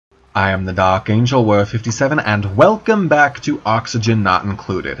I am the Dark Angel, Warrior 57, and welcome back to Oxygen Not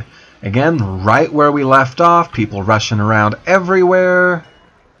Included. Again, right where we left off, people rushing around everywhere.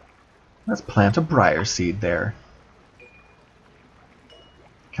 Let's plant a briar seed there.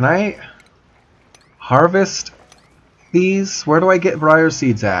 Can I harvest these? Where do I get briar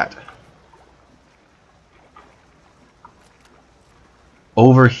seeds at?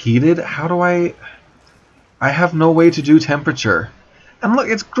 Overheated? How do I have no way to do temperature. And look,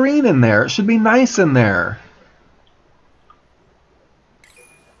 it's green in there. It should be nice in there.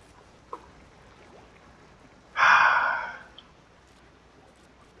 I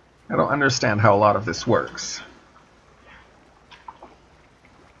don't understand how a lot of this works.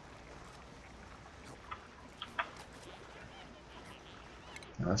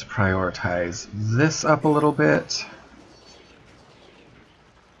 Let's prioritize this up a little bit.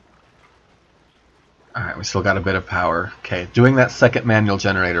 Alright, we still got a bit of power. Okay, doing that second manual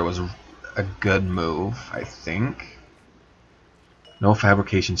generator was a good move, I think. No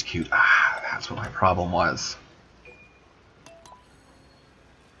fabrications queued. Ah, that's what my problem was.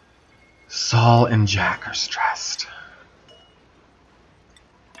 Saul and Jack are stressed.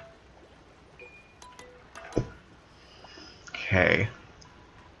 Okay.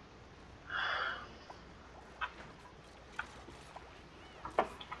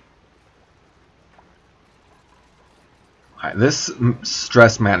 This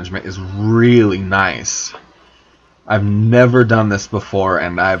stress management is really nice. I've never done this before,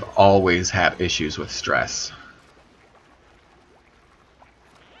 and I've always had issues with stress.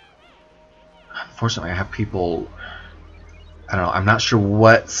 Unfortunately, I have people... I don't know, I'm not sure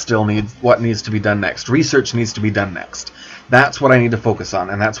what needs to be done next. Research needs to be done next. That's what I need to focus on,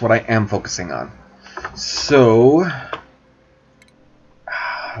 and that's what I am focusing on. So...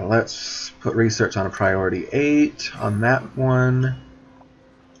 let's put research on a priority 8 on that one.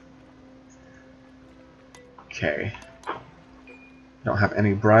 Okay. Don't have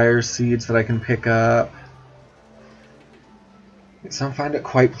any briar seeds that I can pick up. Some find it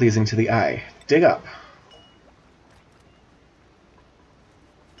quite pleasing to the eye. Dig up.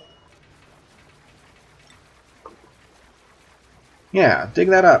 Yeah, dig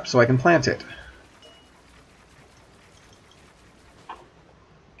that up so I can plant it.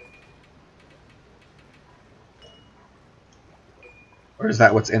 Or is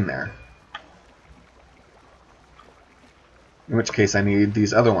that what's in there? In which case I need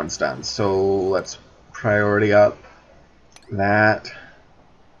these other ones done. So let's priority up that.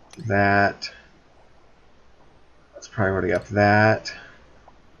 Let's priority up that.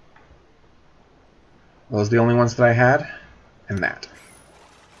 Those are the only ones that I had? And that.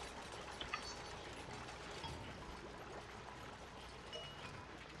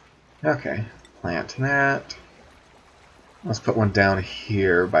 Okay, plant that. Let's put one down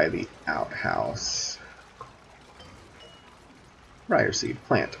here by the outhouse. Briar seed,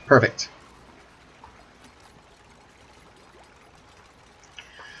 plant. Perfect.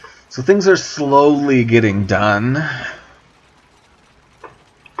 So things are slowly getting done.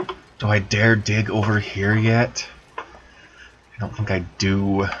 Do I dare dig over here yet? I don't think I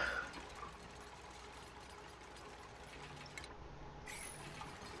do.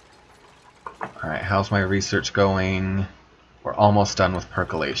 Alright, how's my research going? We're almost done with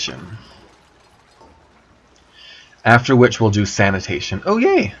percolation. After which we'll do sanitation. Oh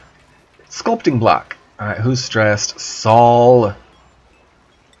yay! Sculpting block. Alright, who's stressed? Saul.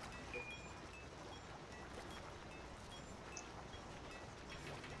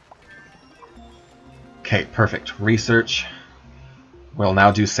 Okay, perfect. Research. We'll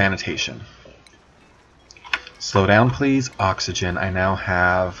now do sanitation. Slow down, please. Oxygen. I now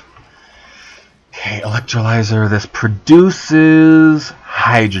have... Okay, electrolyzer. This produces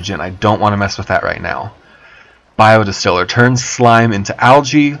hydrogen. I don't want to mess with that right now. Biodistiller. Turns slime into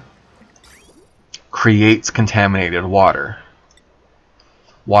algae. Creates contaminated water.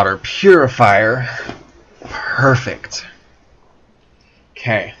 Water purifier. Perfect.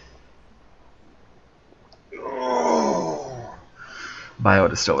 Okay. Oh.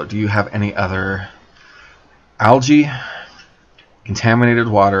 Biodistiller. Do you have any other algae? Contaminated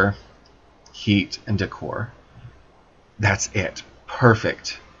water. Heat and decor. That's it.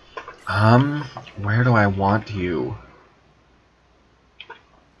 Perfect. Where do I want you?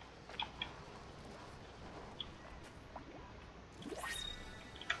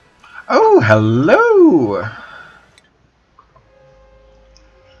 Oh, hello!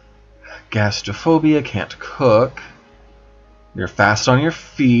 Gastrophobia, can't cook. You're fast on your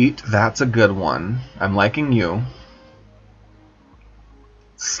feet. That's a good one. I'm liking you.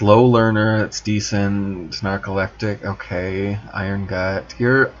 Slow learner, that's decent. Narcoleptic, okay. Iron gut,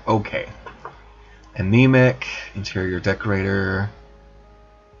 you're okay. Anemic, interior decorator.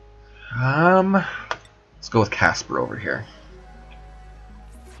 Let's go with Casper over here.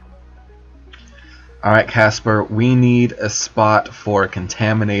 Alright, Casper, we need a spot for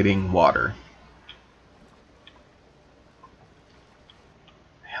contaminating water.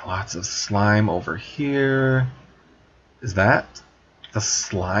 Lots of slime over here. Is that the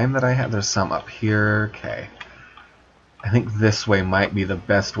slime that I have? There's some up here. Okay. I think this way might be the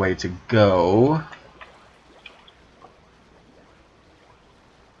best way to go.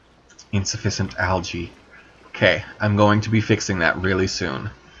 Insufficient algae. Okay, I'm going to be fixing that really soon.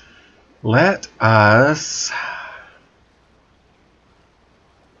 Let us...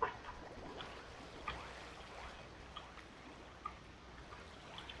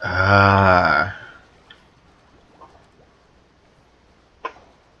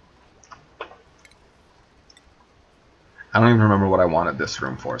 I don't even remember what I wanted this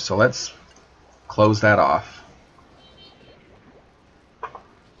room for, so let's close that off.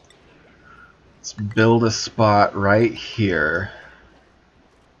 Let's build a spot right here.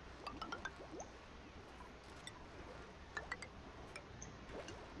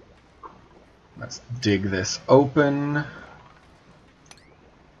 Let's dig this open. Let's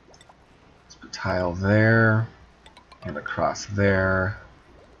put tile there and across there.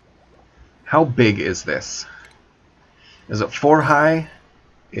 How big is this? Is it 4 high?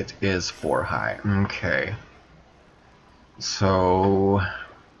 It is 4 high. Okay. So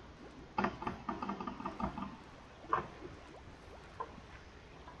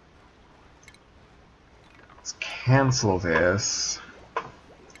let's cancel this.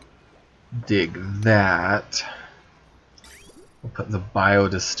 Dig that. We'll put the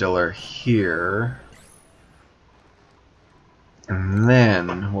biodistiller here. And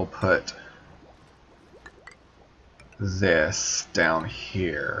then we'll put this down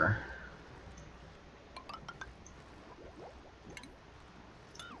here.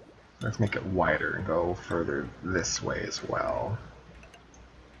 Let's make it wider and go further this way as well.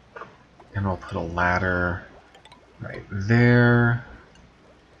 And we'll put a ladder right there.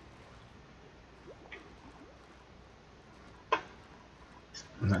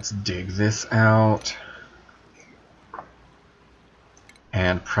 And let's dig this out.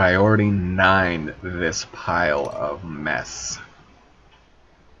 And priority 9 this pile of mess.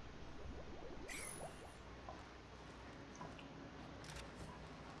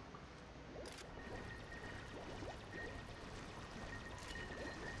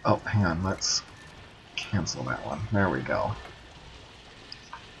 Oh, hang on, let's cancel that one. There we go.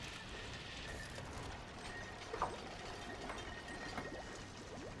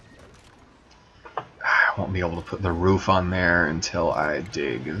 I won't be able to put the roof on there until I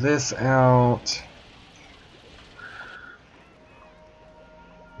dig this out.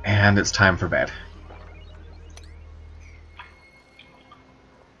 And it's time for bed.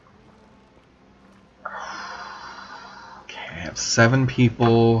 Okay, I have 7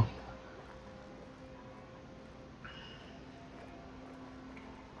 people.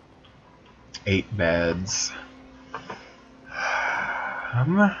 Eight beds.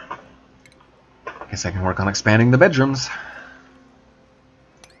 Guess I can work on expanding the bedrooms.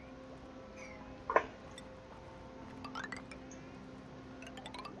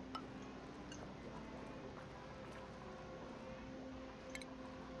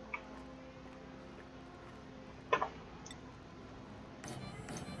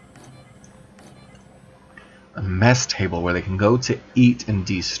 A mess table where they can go to eat and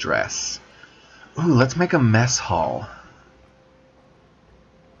de-stress. Ooh, let's make a mess hall.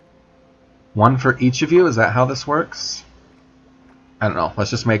 One for each of you? Is that how this works? I don't know.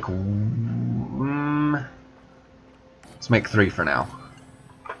 Let's just make... let's make 3 for now.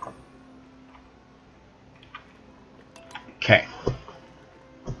 Okay.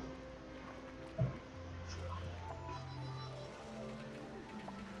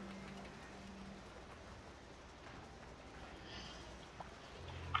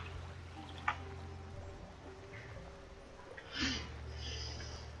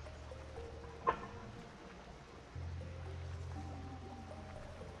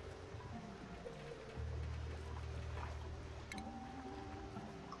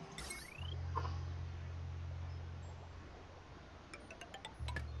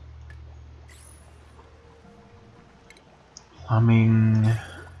 Plumbing.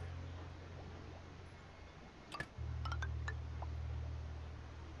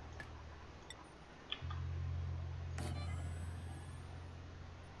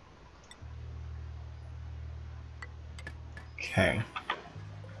 Okay.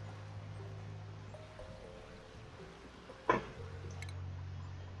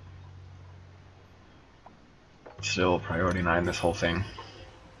 Still priority 9 this whole thing.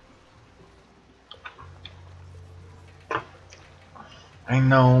 I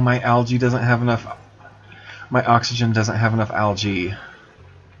know my algae doesn't have enough. My oxygen doesn't have enough algae.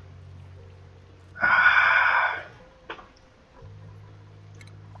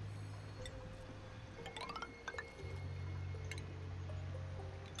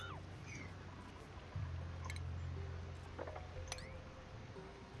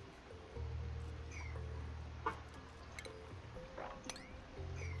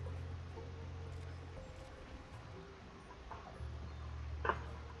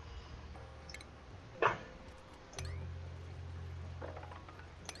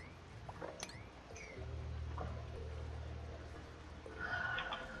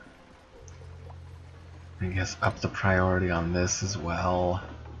 I guess up the priority on this as well.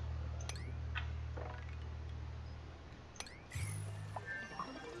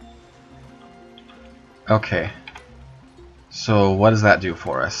 Okay. So what does that do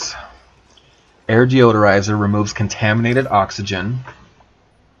for us? Air deodorizer removes contaminated oxygen.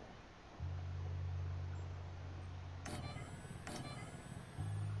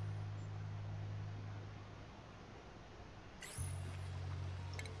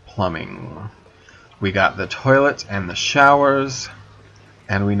 Plumbing. We got the toilets and the showers,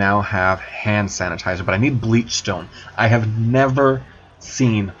 and we now have hand sanitizer, but I need bleach stone. I have never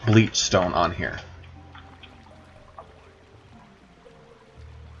seen bleach stone on here.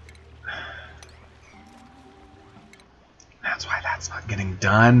 That's why that's not getting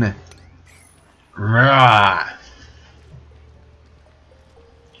done. Rah!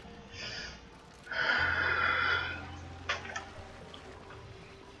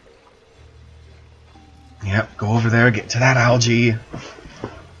 Yep, go over there, get to that algae.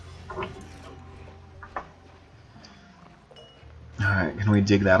 Alright, can we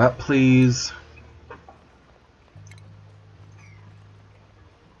dig that up, please?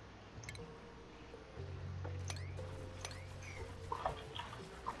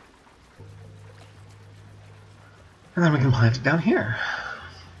 And then we can plant it down here.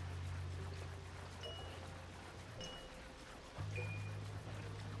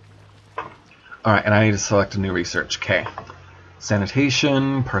 Alright, and I need to select a new research. Okay.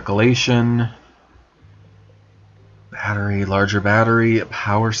 Sanitation, percolation, battery, larger battery, a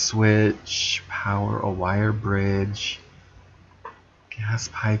power switch, a wire bridge, gas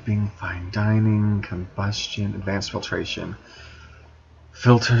piping, fine dining, combustion, advanced filtration,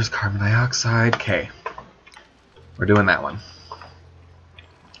 filters, carbon dioxide. Okay. We're doing that one.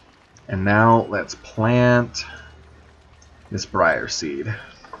 And now let's plant this briar seed.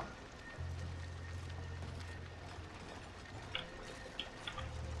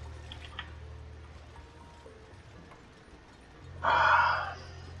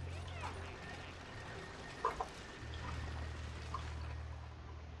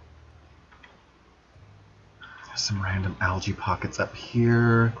 There's some random algae pockets up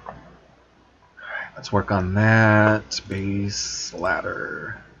here. Alright, let's work on that. Base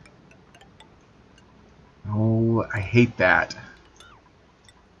ladder. Oh, I hate that.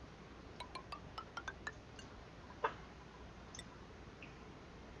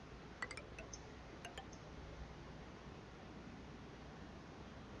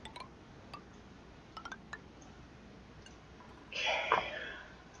 Okay.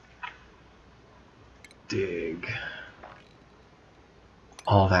 Dig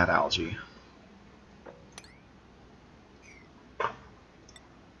all that algae.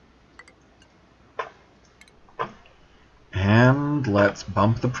 And let's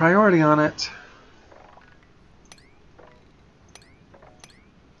bump the priority on it.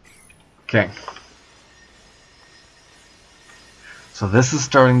 Okay. So this is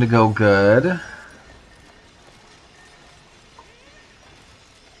starting to go good.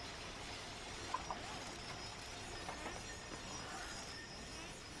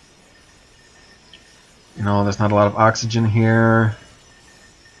 You know, there's not a lot of oxygen here.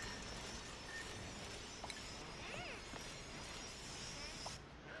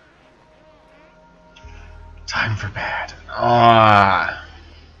 Time for bed. Ah.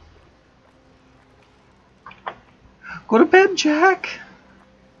 Go to bed, Jack.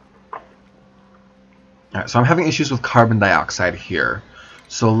 Alright, so I'm having issues with carbon dioxide here.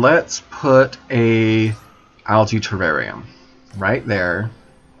 So let's put a algae terrarium right there.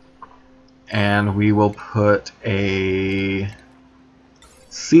 And we will put a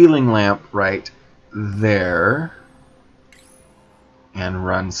ceiling lamp right there. And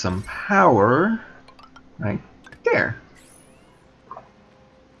run some power right there.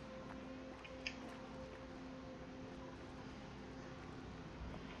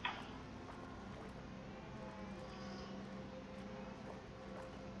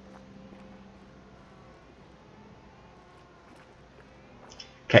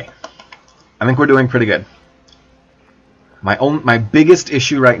 I think we're doing pretty good. My biggest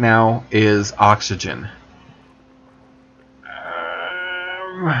issue right now is oxygen.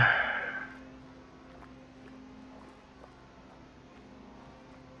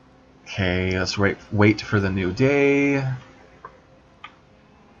 Okay, let's wait for the new day.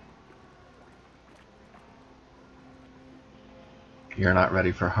 You're not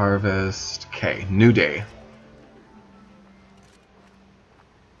ready for harvest. Okay, new day.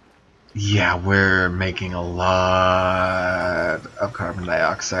 Yeah, we're making a lot of carbon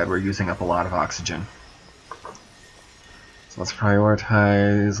dioxide. We're using up a lot of oxygen. So let's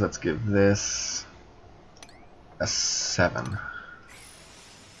prioritize. Let's give this a 7.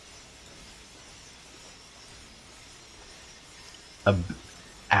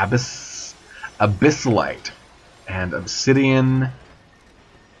 Abyssalite and obsidian.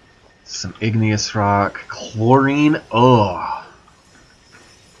 Some igneous rock. Chlorine. Ugh.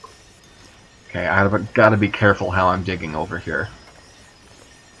 Okay, I've got to be careful how I'm digging over here.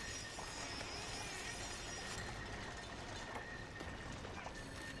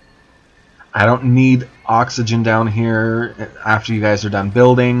 I don't need oxygen down here after you guys are done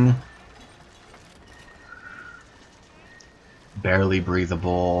building. Barely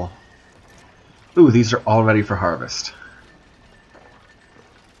breathable. Ooh, these are all ready for harvest.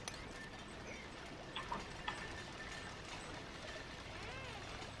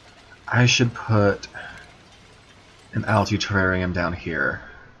 I should put an algae terrarium down here.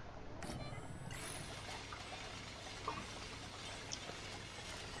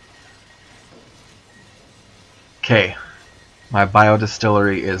 Okay, my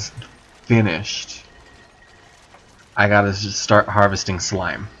biodistillery is finished. I gotta just start harvesting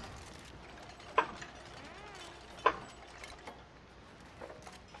slime.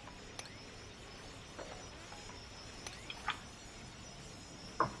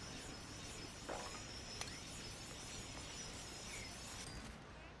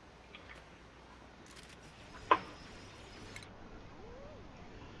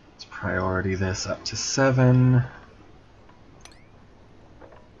 Priority this up to 7.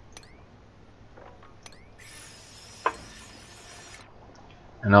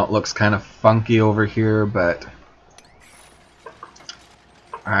 I know it looks kind of funky over here, but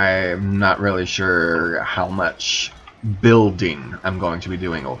I'm not really sure how much building I'm going to be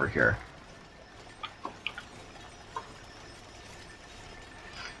doing over here.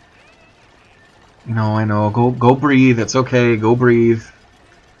 No, I know. Go breathe. It's okay. Go breathe.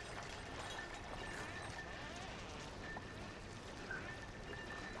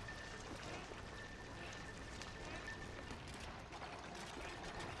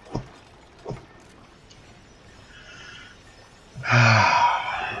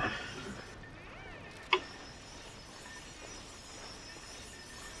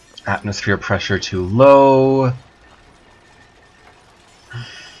 Atmosphere pressure too low.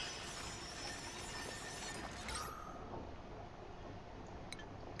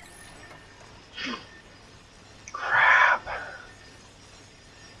 Crap.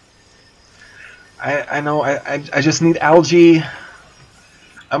 I know, I just need algae.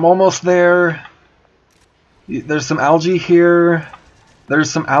 I'm almost there. There's some algae here.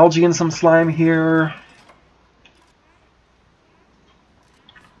 There's some algae and some slime here.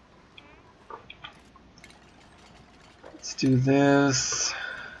 Let's do this.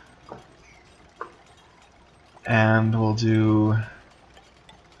 And we'll do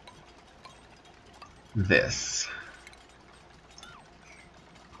this.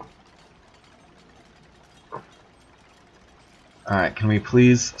 Alright, can we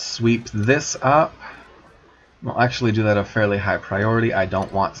please sweep this up? We'll actually do that a fairly high priority. I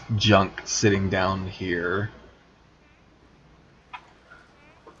don't want junk sitting down here.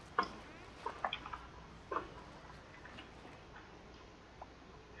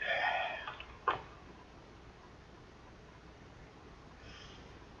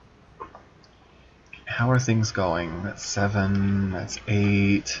 How are things going? That's 7, that's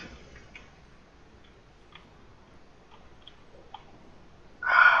 8.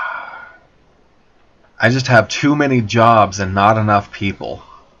 I just have too many jobs and not enough people.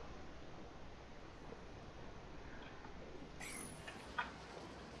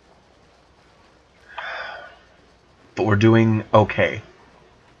 But we're doing okay.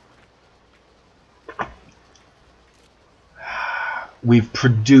 We've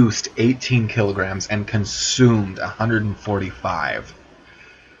produced 18 kilograms and consumed 145.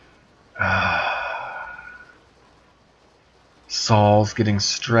 Saul's getting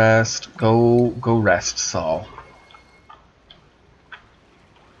stressed. Go rest, Saul.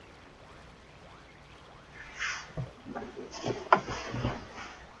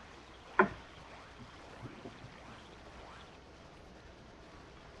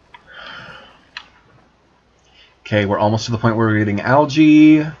 Okay, we're almost to the point where we're getting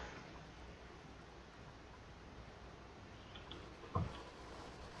algae.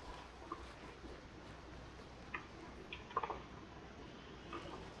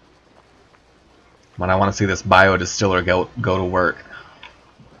 When I want to see this biodistiller go to work.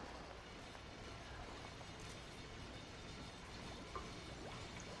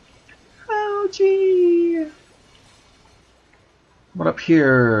 Algae! What up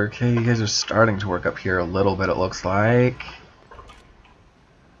here? Okay, you guys are starting to work up here a little bit, it looks like.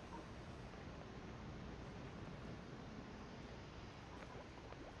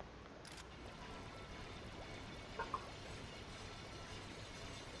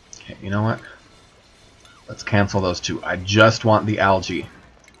 Okay, you know what? Let's cancel those two. I just want the algae.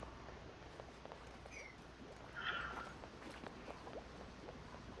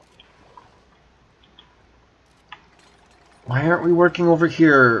 Why aren't we working over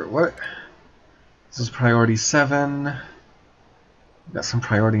here? What? This is priority 7. We got some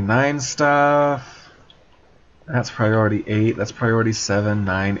priority 9 stuff. That's priority 8. That's priority 7,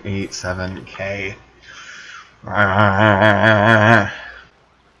 9, 8, 7. Okay. I'm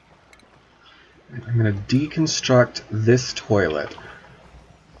going to deconstruct this toilet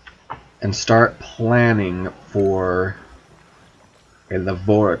and start planning for a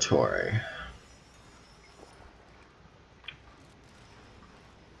laboratory.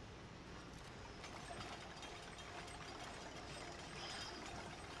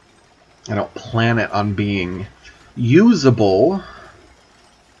 I don't plan it on being usable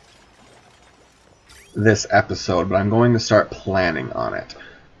this episode, but I'm going to start planning on it.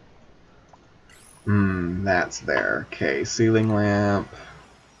 That's there. Okay, ceiling lamp.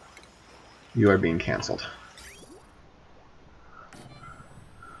 You are being canceled.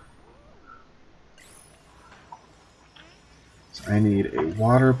 So I need a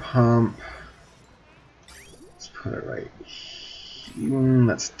water pump. Let's put it right here.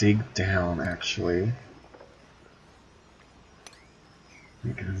 Let's dig down, actually.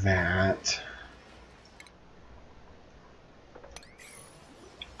 Make that.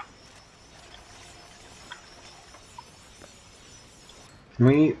 Can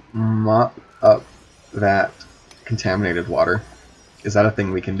we mop up that contaminated water? Is that a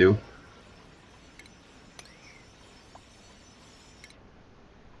thing we can do?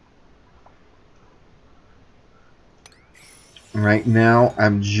 Right now,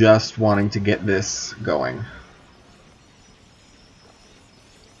 I'm just wanting to get this going.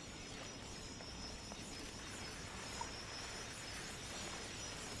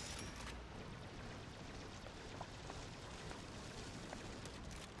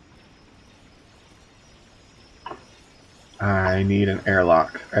 I need an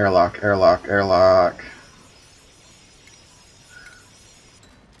airlock. Airlock, airlock, airlock.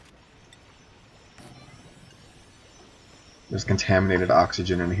 There's contaminated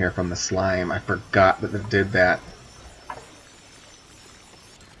oxygen in here from the slime. I forgot that it did that.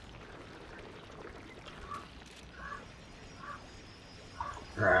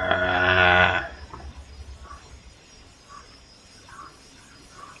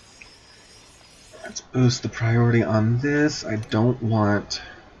 Let's boost the priority on this. I don't want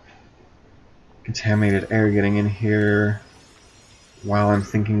contaminated air getting in here while I'm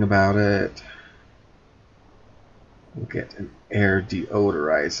thinking about it. We'll get an air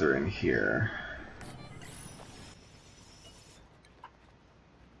deodorizer in here.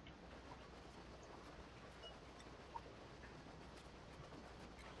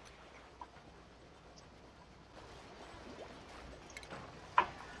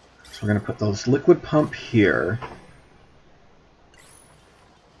 So we're going to put this liquid pump here.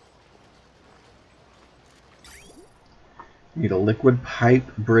 Need a liquid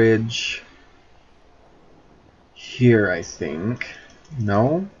pipe bridge here, I think.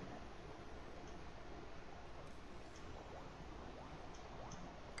 No?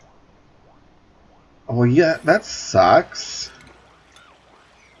 Oh yeah, that sucks.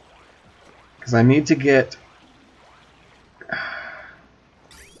 Because I need to get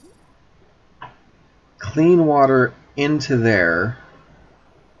clean water into there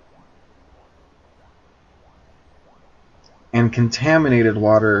and contaminated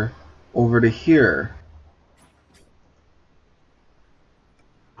water over to here.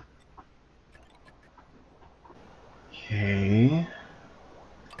 Okay.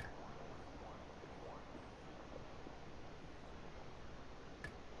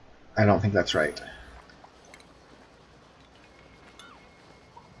 I don't think that's right.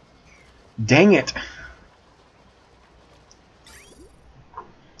 Dang it!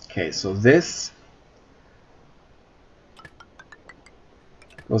 Okay, so this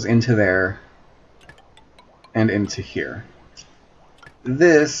goes into there. and into here.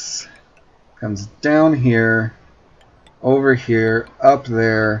 This comes down here, over here, up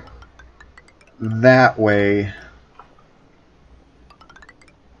there, that way,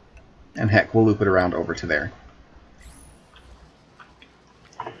 and heck, we'll loop it around over to there.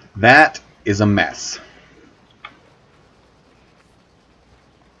 That is a mess.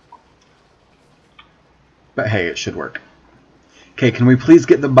 But hey, it should work. Okay, can we please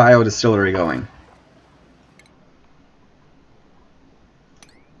get the biodistillery going?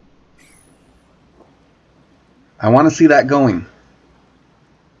 I want to see that going.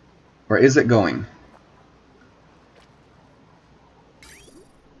 Or is it going?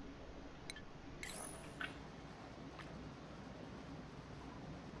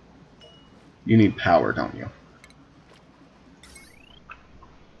 You need power, don't you?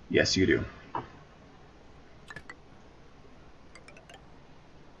 Yes, you do.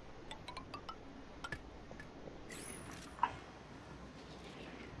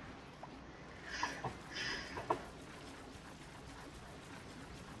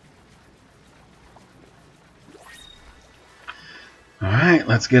 Alright,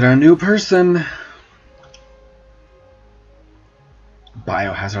 let's get our new person.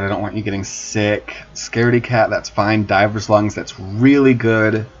 Biohazard, I don't want you getting sick. Scaredy Cat, that's fine. Diver's Lungs, that's really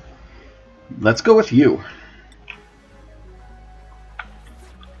good. Let's go with you.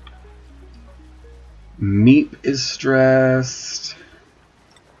 Meep is stressed.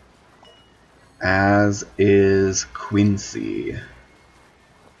 As is Quincy.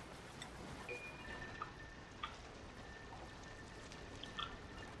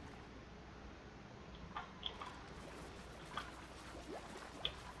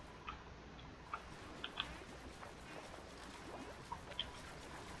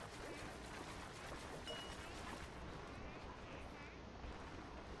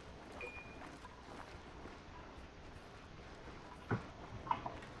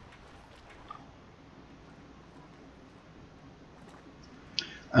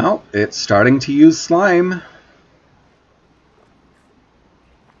 Oh, it's starting to use slime.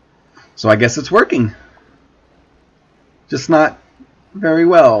 So I guess it's working. Just not very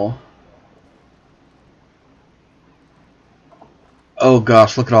well. Oh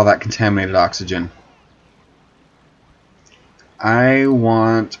gosh, look at all that contaminated oxygen. I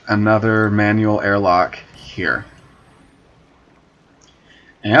want another manual airlock here.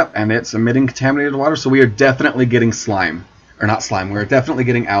 Yep, and it's emitting contaminated water, so we are definitely getting slime. Or not slime, we're definitely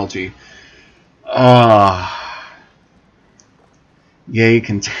getting algae. Yay,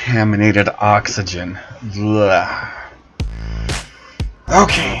 contaminated oxygen. Ugh.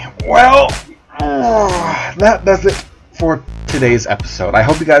 Okay, well, that does it for today's episode. I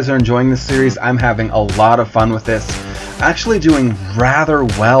hope you guys are enjoying this series. I'm having a lot of fun with this. Actually doing rather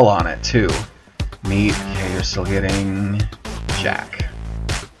well on it, too. Meep, yeah, you're still getting Jack.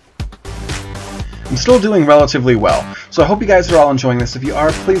 I'm still doing relatively well. So I hope you guys are all enjoying this. If you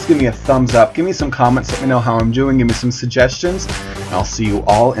are, please give me a thumbs up. Give me some comments. Let me know how I'm doing. Give me some suggestions. And I'll see you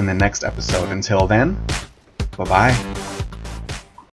all in the next episode. Until then, bye-bye.